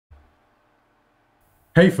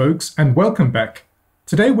Hey folks, and welcome back.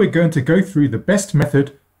 Today we're going to go through the best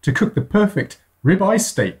method to cook the perfect ribeye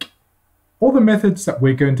steak. All the methods that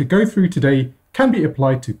we're going to go through today can be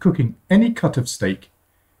applied to cooking any cut of steak.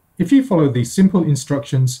 If you follow these simple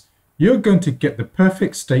instructions, you're going to get the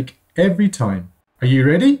perfect steak every time. Are you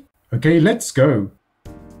ready? Okay, let's go.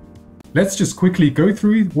 Let's just quickly go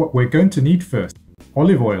through what we're going to need first.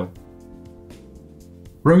 Olive oil,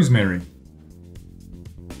 rosemary,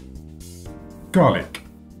 garlic,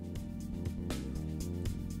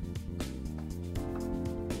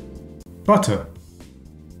 butter,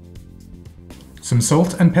 some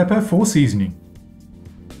salt and pepper for seasoning,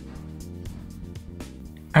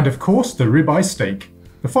 and of course the ribeye steak.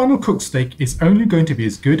 The final cooked steak is only going to be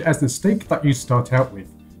as good as the steak that you start out with.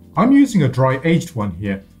 I'm using a dry aged one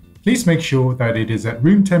here. Please make sure that it is at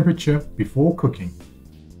room temperature before cooking.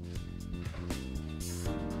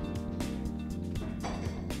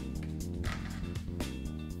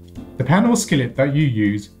 The pan or skillet that you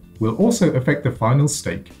use will also affect the final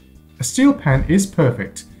steak. A steel pan is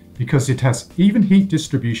perfect because it has even heat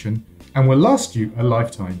distribution and will last you a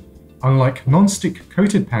lifetime, unlike non-stick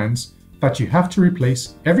coated pans that you have to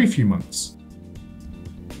replace every few months.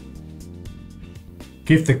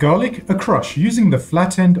 Give the garlic a crush using the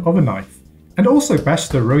flat end of a knife, and also bash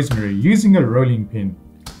the rosemary using a rolling pin.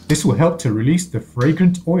 This will help to release the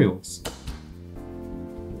fragrant oils.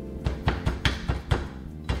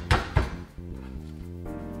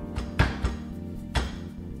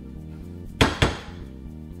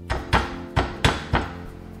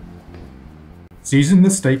 Season the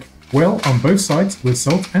steak well on both sides with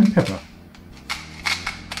salt and pepper.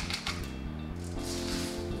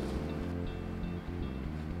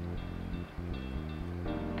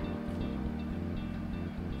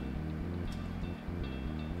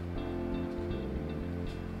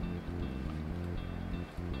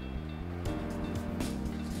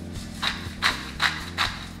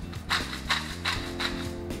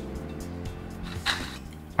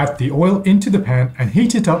 Add the oil into the pan and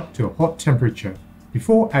heat it up to a hot temperature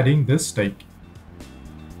before adding the steak.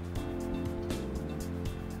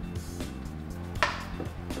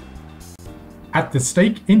 Add the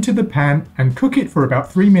steak into the pan and cook it for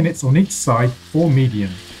about 3 minutes on each side or medium.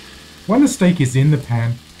 When the steak is in the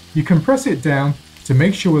pan, you can press it down to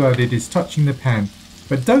make sure that it is touching the pan,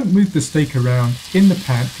 but don't move the steak around in the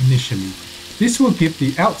pan initially. This will give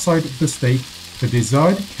the outside of the steak the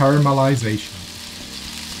desired caramelization.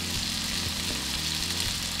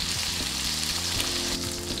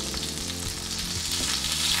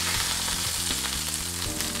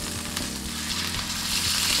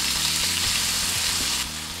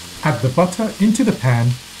 Add the butter into the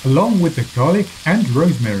pan along with the garlic and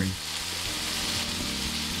rosemary.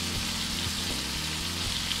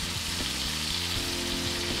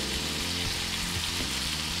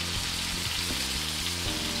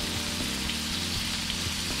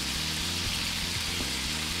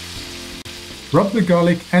 Rub the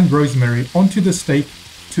garlic and rosemary onto the steak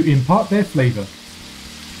to impart their flavor.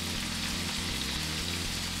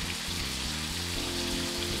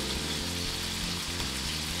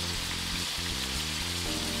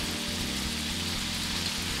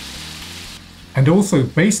 And also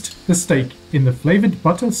baste the steak in the flavored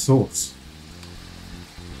butter sauce.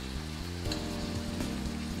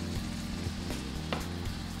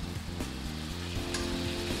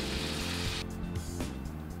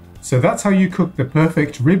 So that's how you cook the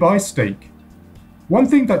perfect ribeye steak. One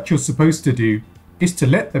thing that you're supposed to do is to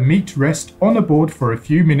let the meat rest on a board for a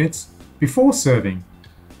few minutes before serving.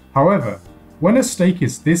 However, when a steak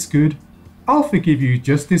is this good, I'll forgive you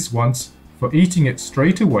just this once for eating it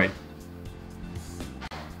straight away.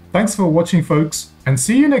 Thanks for watching folks, and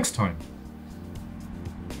see you next time.